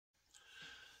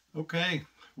Okay,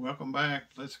 welcome back.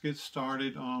 Let's get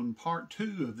started on part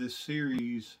two of this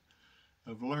series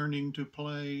of learning to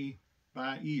play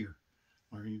by ear,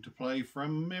 learning to play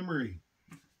from memory.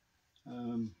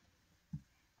 Um,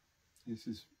 this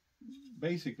is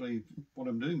basically what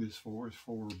I'm doing this for is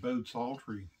for bowed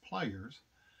psaltery players,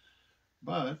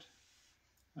 but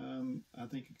I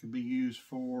think it can be used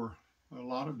for a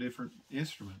lot of different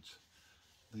instruments.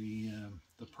 The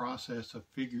process of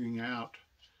figuring out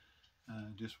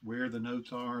just where the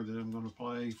notes are that I'm going to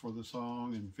play for the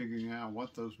song and figuring out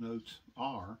what those notes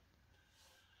are.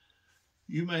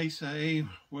 You may say,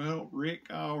 well, Rick,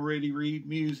 I already read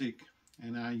music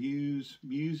and I use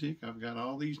music. I've got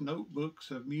all these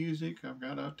notebooks of music. I've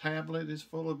got a tablet that's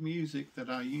full of music that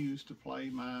I use to play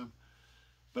my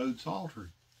bowed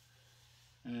psaltery.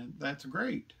 And that's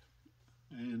great.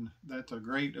 And that's a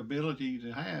great ability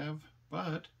to have,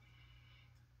 but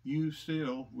you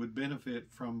still would benefit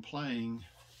from playing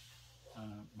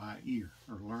by ear,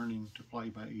 or learning to play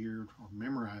by ear, or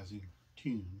memorizing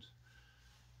tunes,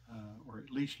 or at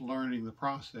least learning the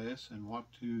process and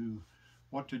what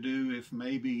to do if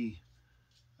maybe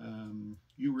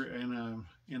you were in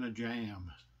a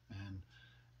jam and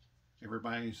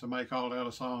somebody called out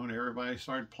a song and everybody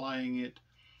started playing it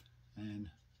and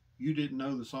you didn't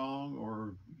know the song,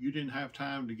 or you didn't have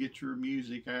time to get your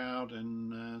music out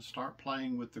and start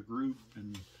playing with the group,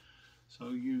 and so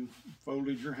you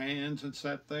folded your hands and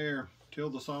sat there till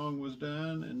the song was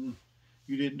done and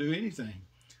you didn't do anything.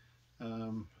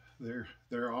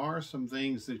 There are some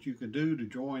things that you can do to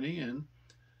join in.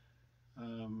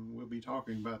 We'll be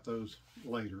talking about those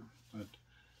later, but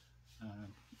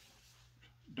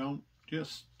don't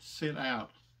just sit out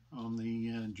on the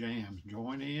jams.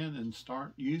 Join in and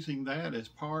start using that as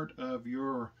part of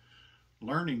your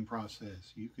learning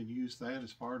process. You can use that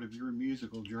as part of your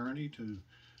musical journey to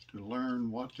learn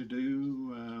what to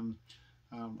do.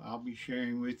 I'll be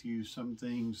sharing with you some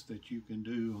things that you can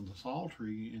do on the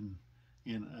psaltery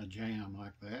in a jam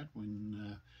like that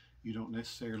when you don't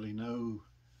necessarily know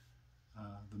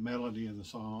the melody of the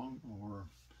song, or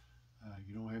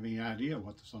you don't have any idea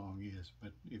what the song is.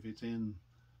 But if it's in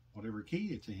whatever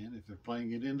key it's in, if they're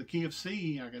playing it in the key of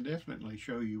C, I can definitely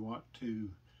show you what to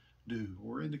do,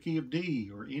 or in the key of D,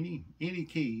 or any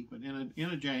key. But in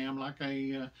a jam like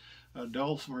a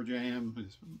dulcimer jam,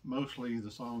 is mostly the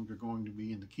songs are going to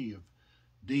be in the key of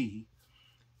D.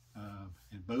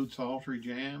 And bowed psaltery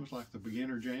jams, like the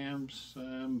beginner jams,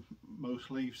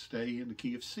 mostly stay in the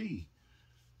key of C.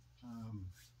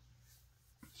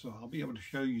 So I'll be able to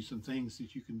show you some things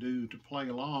that you can do to play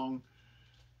along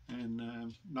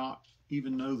and not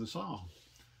even know the song.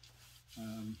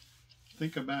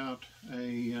 Think about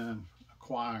a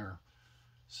choir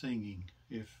singing.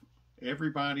 If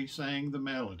everybody sang the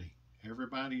melody,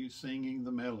 everybody is singing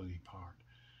the melody part,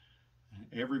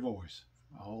 every voice,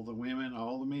 all the women,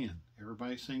 all the men,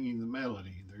 everybody singing the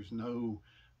melody. There's no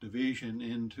division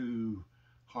into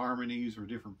harmonies or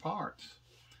different parts.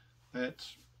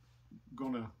 That's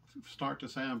going to start to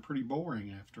sound pretty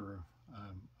boring after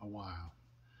a while.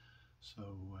 So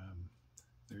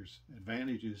there's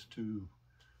advantages to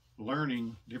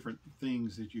learning different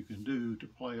things that you can do to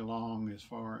play along, as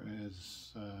far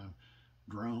as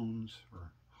drones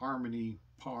or harmony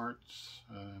parts.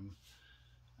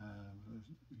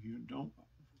 You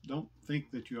don't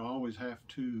think that you always have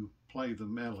to play the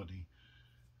melody,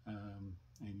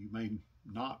 and you may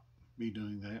not be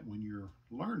doing that when you're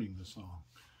learning the song.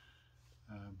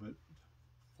 But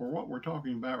for what we're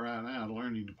talking about right now,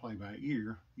 learning to play by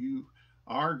ear, you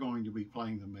are going to be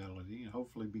playing the melody and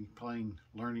hopefully be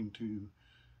learning to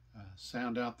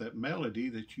sound out that melody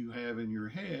that you have in your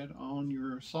head on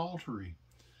your psaltery.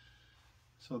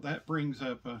 So that brings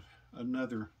up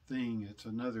another thing. It's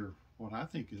another, what I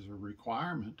think is a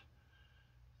requirement.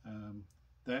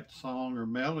 That song or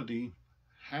melody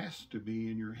has to be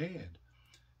in your head.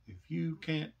 If you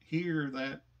can't hear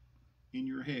that in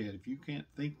your head, if you can't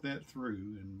think that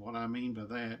through, and what I mean by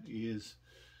that is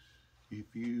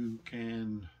if you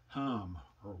can hum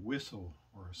or whistle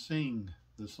or sing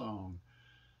the song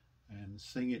and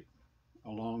sing it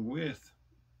along with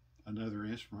another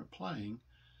instrument playing,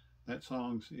 that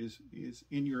song is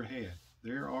in your head.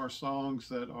 There are songs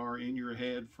that are in your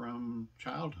head from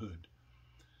childhood.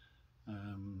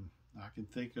 I can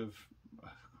think of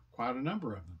quite a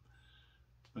number of them,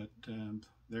 but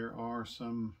there are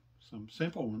some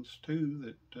simple ones too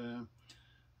that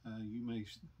you may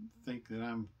think that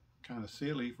I'm kind of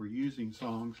silly for using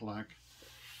songs like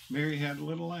Mary Had a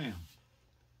Little Lamb.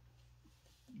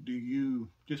 Do you,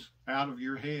 just out of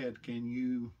your head, can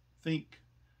you think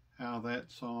how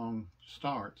that song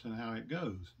starts and how it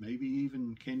goes. Maybe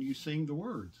even can you sing the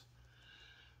words?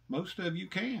 Most of you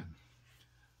can.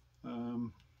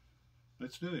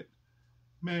 Let's do it.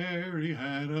 Mary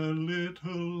had a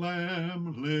little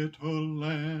lamb, little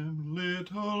lamb,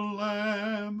 little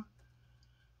lamb.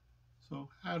 So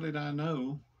how did I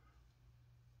know?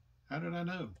 How did I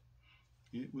know?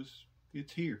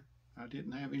 It's here. I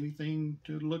didn't have anything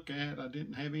to look at. I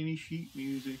didn't have any sheet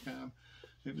music.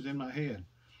 It was in my head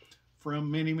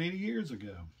from many, many years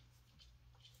ago.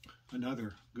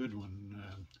 Another good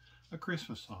one, a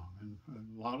Christmas song. And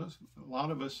a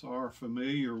lot of us are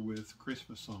familiar with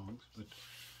Christmas songs, but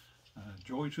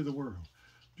Joy to the World.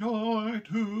 Joy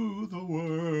to the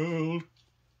world.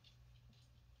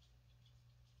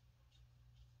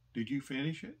 Did you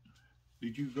finish it?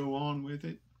 Did you go on with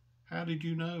it? How did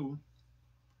you know?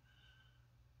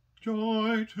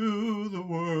 Joy to the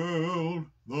world,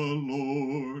 the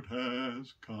Lord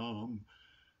has come.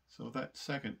 So that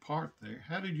second part there,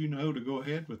 how did you know to go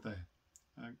ahead with that?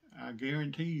 I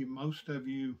guarantee you most of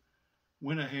you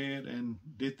went ahead and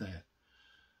did that.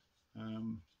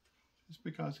 It's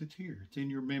because it's here. It's in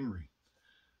your memory.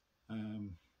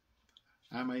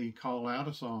 I may call out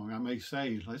a song. I may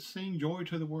say, let's sing Joy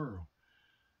to the World.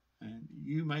 And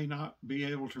you may not be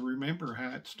able to remember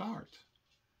how it starts.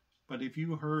 But if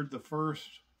you heard the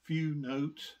first few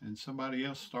notes and somebody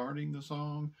else starting the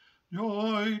song,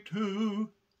 Joy to,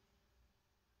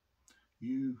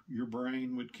 your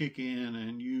brain would kick in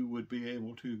and you would be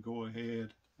able to go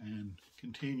ahead and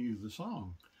continue the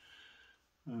song.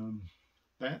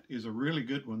 That is a really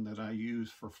good one that I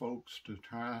use for folks to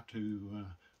try to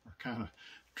or kind of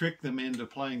trick them into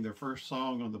playing their first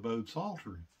song on the bowed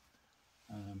psaltery.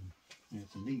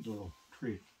 It's a neat little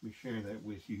trick. Let me share that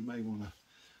with you.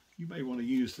 You may want to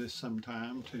use this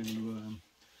sometime to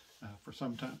for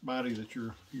somebody that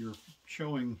you're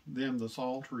showing them the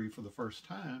psaltery for the first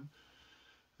time.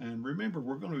 And remember,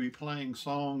 we're going to be playing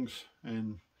songs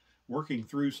and working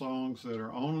through songs that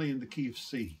are only in the key of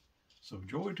C. So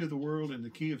Joy to the World in the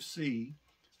key of C.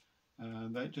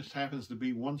 That just happens to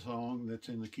be one song that's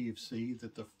in the key of C,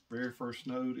 that the very first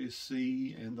note is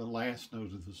C and the last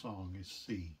note of the song is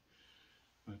C.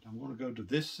 But I'm going to go to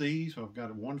this C, so I've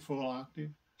got one full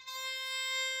octave.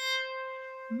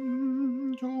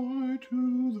 Joy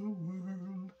to the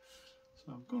world.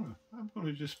 So I'm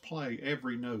gonna just play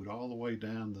every note all the way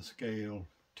down the scale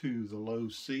to the low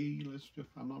C.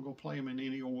 I'm not gonna play them in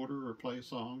any order or play a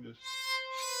song. Just.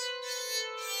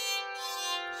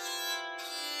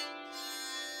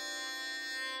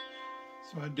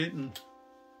 So I didn't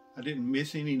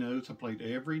miss any notes. I played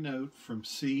every note from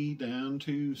C down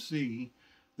to C.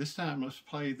 This time let's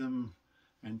play them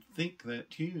and think that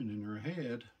tune in our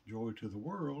head, Joy to the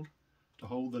World, to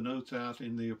hold the notes out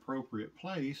in the appropriate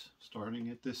place, starting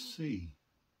at this C.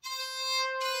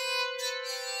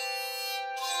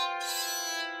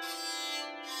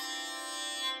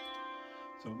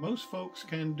 So most folks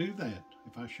can do that.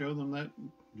 If I show them that,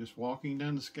 just walking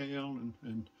down the scale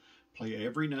and play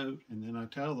every note, and then I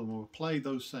tell them, well, play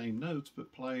those same notes,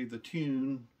 but play the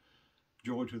tune,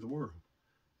 Joy to the World.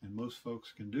 And most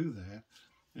folks can do that.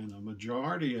 And a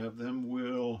majority of them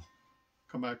will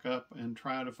come back up and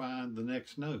try to find the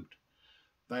next note.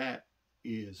 That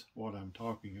is what I'm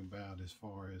talking about as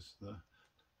far as the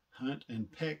hunt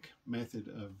and peck method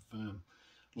of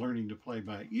learning to play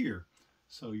by ear.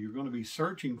 So you're going to be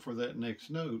searching for that next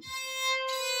note.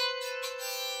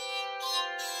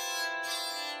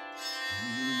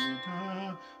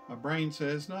 My brain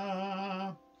says,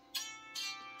 da.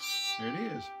 There it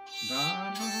is.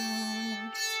 Da,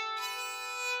 da.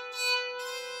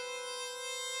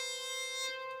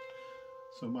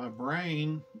 So my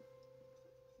brain,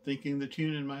 thinking the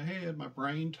tune in my head, my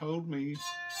brain told me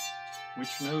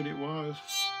which note it was.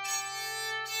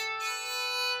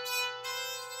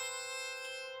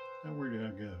 Now where did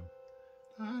I go?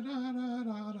 Da, da, da,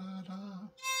 da, da, da.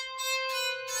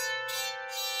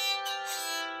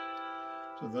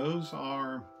 So those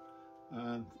are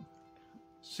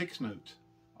 6 notes,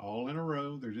 all in a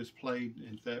row. They're just played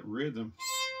at that rhythm.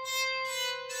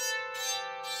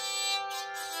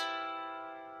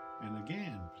 And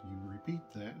again, you repeat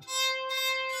that.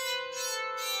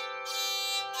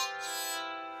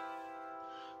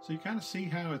 So you kind of see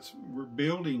how we're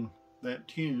building that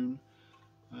tune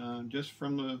just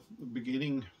from the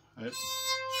beginning of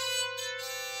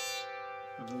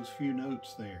those few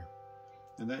notes there.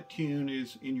 And that tune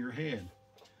is in your head.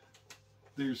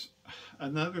 There's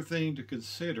another thing to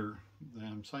consider.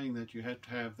 I'm saying that you have to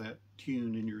have that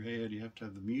tune in your head. You have to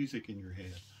have the music in your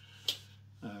head.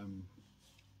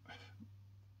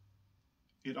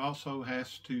 it also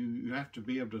has to, you have to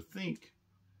be able to think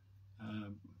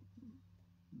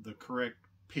the correct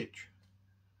pitch.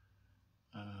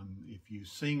 If you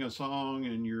sing a song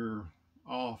and you're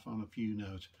off on a few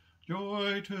notes,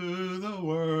 joy to the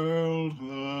world,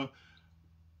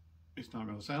 it's not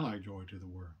going to sound like joy to the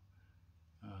world.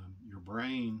 Your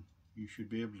brain, you should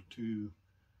be able to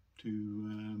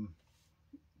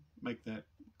make that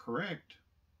correct.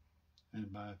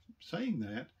 And by saying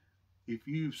that, if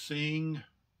you sing,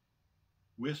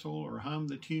 whistle, or hum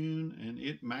the tune and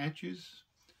it matches,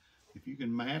 if you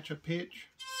can match a pitch,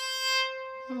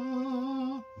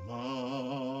 la,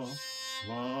 la,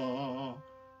 la,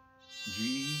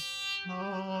 G,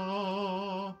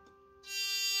 la,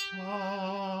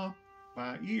 la,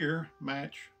 by ear,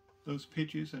 match those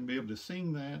pitches and be able to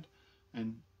sing that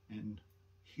and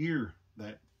hear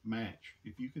that match.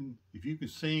 If you can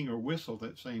sing or whistle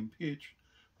that same pitch,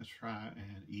 let's try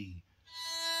an E.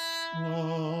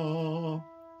 La.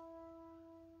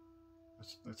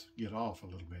 Let's get off a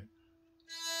little bit.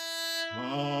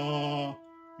 La.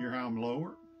 Hear how I'm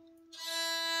lower?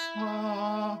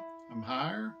 La. I'm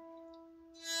higher.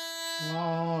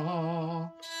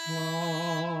 La.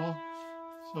 La.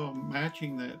 So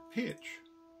matching that pitch,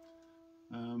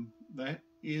 that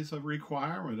is a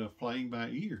requirement of playing by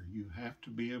ear. You have to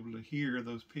be able to hear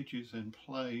those pitches and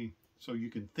play, so you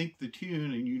can think the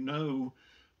tune and you know,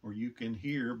 or you can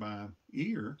hear by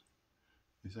ear.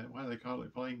 Is that why they call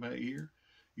it playing by ear?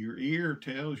 Your ear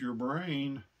tells your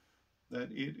brain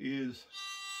that it is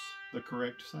the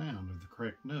correct sound or the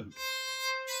correct note.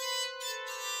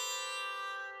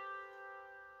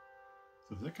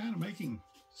 So is that kind of making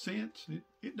sense?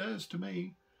 It does to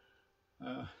me.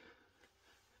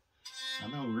 I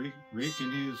know Rick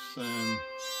and his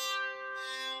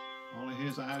all of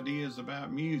his ideas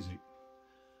about music.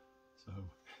 So,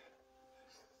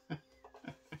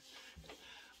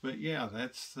 but yeah,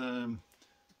 that's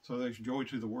so there's joy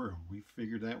to the world. We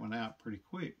figured that one out pretty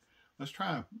quick. Let's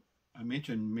try. I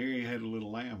mentioned Mary Had a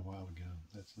Little Lamb a while ago.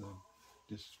 That's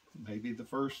just maybe the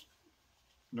first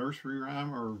nursery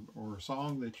rhyme or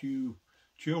song that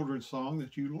children's song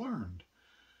that you learned.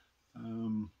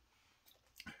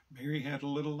 Mary had a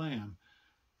little lamb.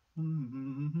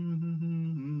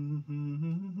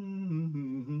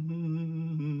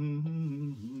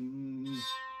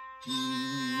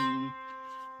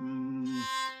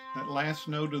 That last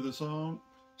note of the song,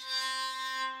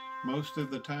 most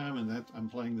of the time, and that I'm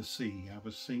playing the C. I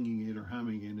was singing it or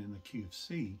humming it in the key of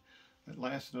C. That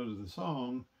last note of the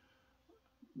song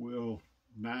will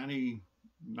 99%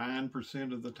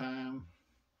 of the time,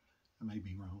 I may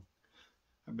be wrong.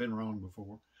 I've been wrong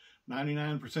before.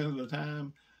 99% of the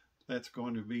time, that's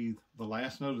going to be the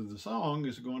last note of the song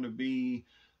is going to be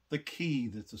the key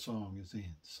that the song is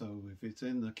in. So if it's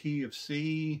in the key of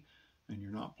C and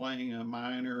you're not playing a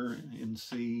minor in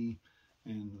C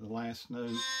and the last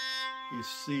note is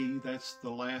C, that's the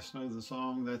last note of the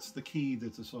song, that's the key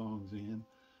that the song's in.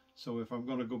 So if I'm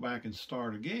going to go back and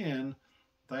start again,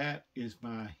 that is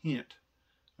my hint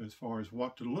as far as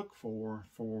what to look for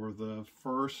the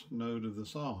first note of the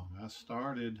song. I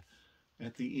started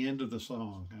at the end of the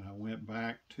song and I went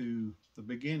back to the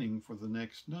beginning for the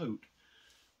next note.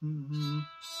 White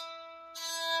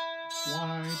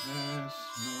as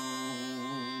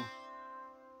snow.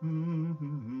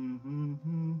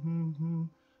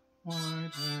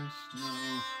 White as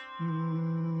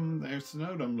snow. There's the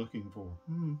note I'm looking for.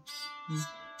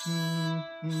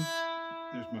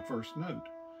 There's my first note.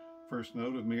 First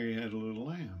note of Mary Had a Little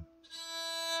Lamb.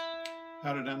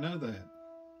 How did I know that?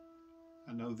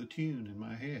 I know the tune in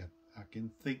my head. I can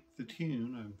think the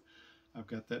tune. I've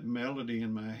got that melody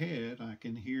in my head. I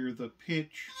can hear the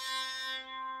pitch.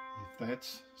 If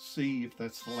that's C, if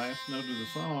that's the last note of the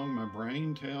song, my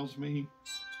brain tells me,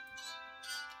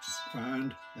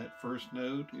 find that first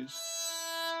note is,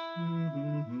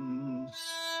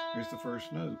 here's the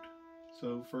first note.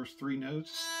 So first three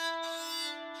notes.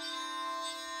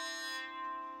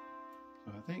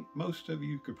 So I think most of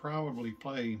you could probably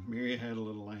play Mary Had a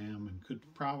Little Lamb and could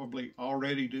probably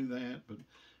already do that. But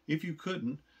if you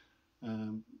couldn't,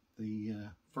 the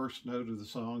first note of the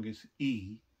song is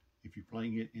E, if you're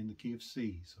playing it in the key of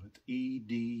C. So it's E,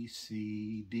 D,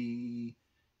 C, D,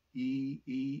 E,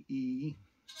 E, E.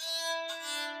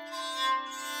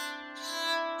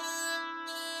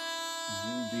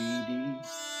 And then D, D,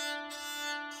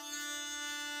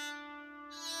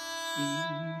 E,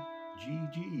 G,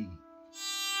 G.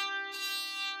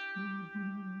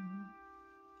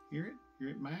 Hear it? Hear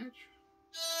it match?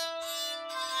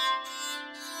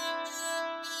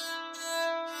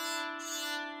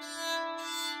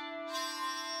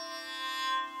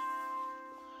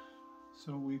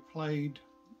 So we've played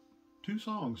 2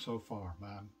 songs so far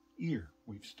by ear.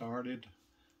 We've started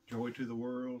Joy to the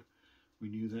World. We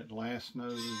knew that last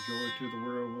note of Joy to the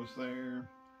World was there.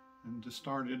 And to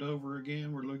start it over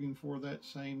again, we're looking for that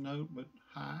same note, but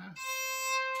high.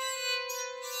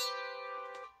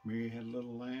 Mary had a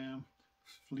little lamb,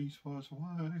 fleece was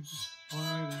white as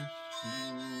snow.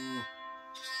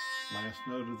 Last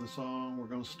note of the song, we're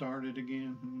going to start it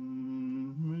again.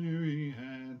 Mary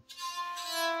had.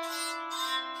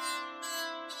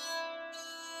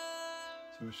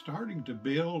 So we're starting to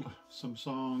build some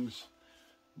songs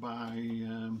by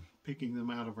picking them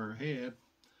out of our head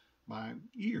by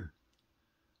ear.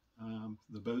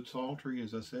 The bow psaltery,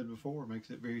 as I said before, makes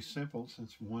it very simple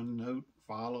since one note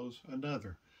follows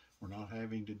another. We're not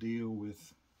having to deal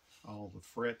with all the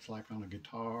frets like on a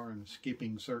guitar and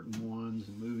skipping certain ones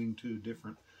and moving to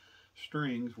different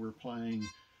strings. We're playing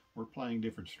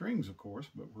different strings, of course,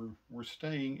 but we're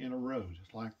staying in a row,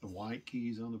 just like the white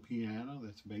keys on the piano.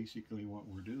 That's basically what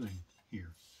we're doing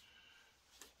here.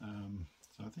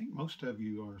 So I think most of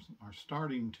you are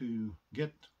starting to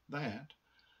get that.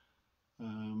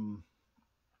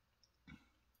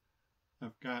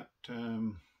 I've got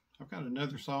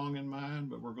another song in mind,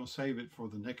 but we're going to save it for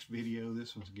the next video.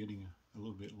 This one's getting a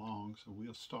little bit long, so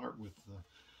we'll start with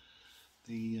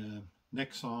the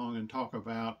next song and talk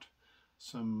about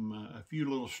a few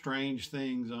little strange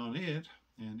things on it.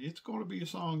 And it's going to be a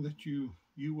song that you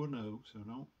will know, so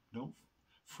don't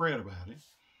fret about it.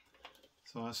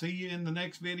 So I'll see you in the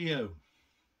next video.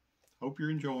 Hope you're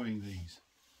enjoying these.